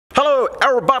Hello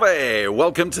everybody!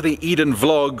 Welcome to the Eden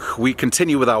vlog. We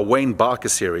continue with our Wayne Barker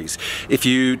series. If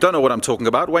you don't know what I'm talking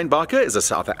about, Wayne Barker is a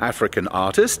South African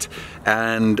artist,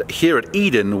 and here at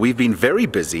Eden we've been very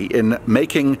busy in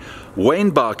making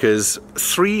Wayne Barker's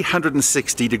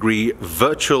 360-degree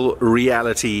virtual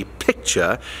reality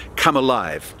picture come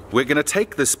alive. We're going to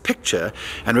take this picture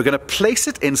and we're going to place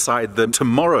it inside the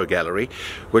Tomorrow Gallery,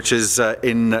 which is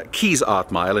in Keys Art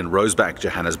Mile in Rosebank,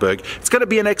 Johannesburg. It's going to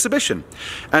be an exhibition.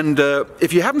 And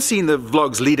if you haven't seen the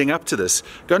vlogs leading up to this,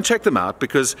 go and check them out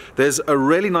because there's a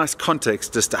really nice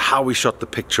context as to how we shot the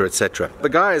picture, etc. The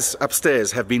guys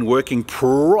upstairs have been working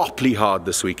properly hard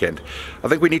this weekend. I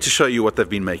think we need to show you what they've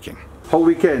been making. Whole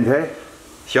weekend, hey?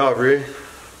 Yeah, bro.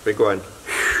 Big one.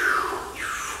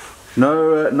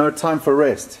 No time for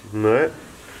rest. No.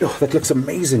 Oh, that looks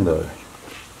amazing though.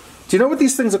 Do you know what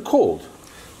these things are called?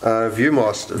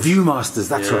 Viewmasters. Viewmasters,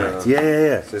 that's right.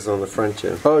 Yeah. It says on the front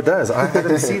here. Oh, it does. I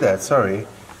didn't see that, sorry.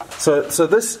 So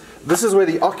this is where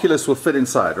the Oculus will fit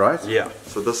inside, right? Yeah.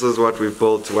 So this is what we've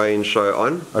built Wayne Show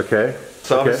on. Okay.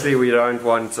 So obviously we don't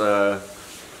want a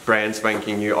brand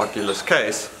spanking new Oculus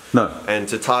case. No. And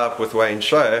to tie up with Wayne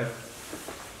Show,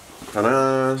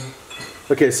 ta-da!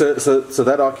 Okay, so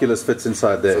that Oculus fits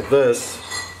inside there. So this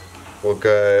will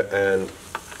go and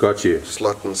got you.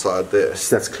 Slot inside there.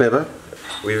 That's clever.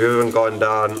 We've even gone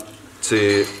down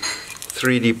to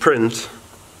 3D print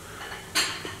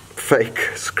fake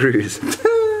screws.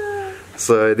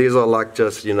 So these are like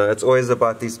just, you know, it's always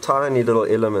about these tiny little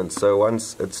elements. So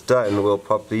once it's done, we'll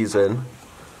pop these in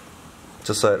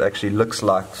just so it actually looks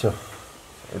like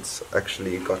it's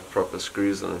actually got proper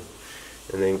screws on it.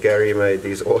 And then Gary made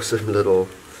these awesome little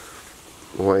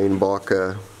Wayne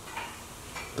Barker.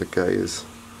 The guy is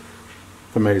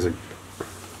amazing.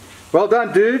 Well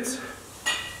done, dudes.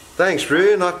 Thanks,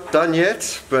 Drew. Not done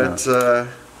yet, but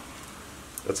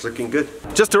it's looking good.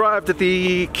 Just arrived at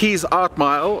the Keys Art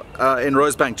Mile in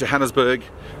Rosebank, Johannesburg.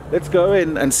 Let's go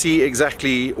in and see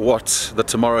exactly what the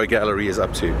Tomorrow Gallery is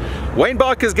up to. Wayne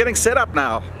Barker's getting set up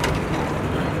now.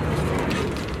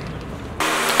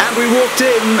 And we walked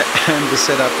in and the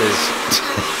setup is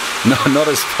not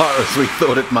as far as we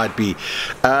thought it might be.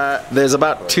 There's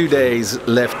about 2 days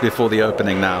left before the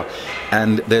opening now,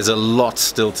 and there's a lot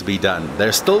still to be done.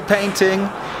 They're still painting,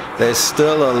 there's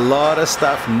still a lot of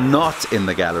stuff not in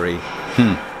the gallery.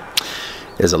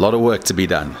 There's a lot of work to be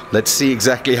done. Let's see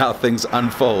exactly how things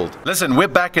unfold. Listen, we're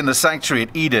back in the sanctuary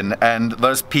at Eden, and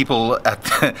those people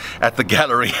at the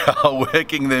gallery are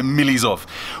working their millies off.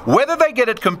 Whether they get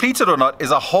it completed or not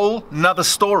is a whole nother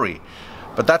story.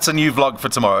 But that's a new vlog for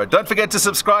tomorrow. Don't forget to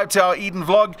subscribe to our Eden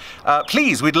vlog.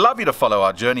 Please, we'd love you to follow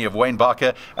our journey of Wayne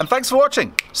Barker. And thanks for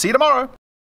watching. See you tomorrow.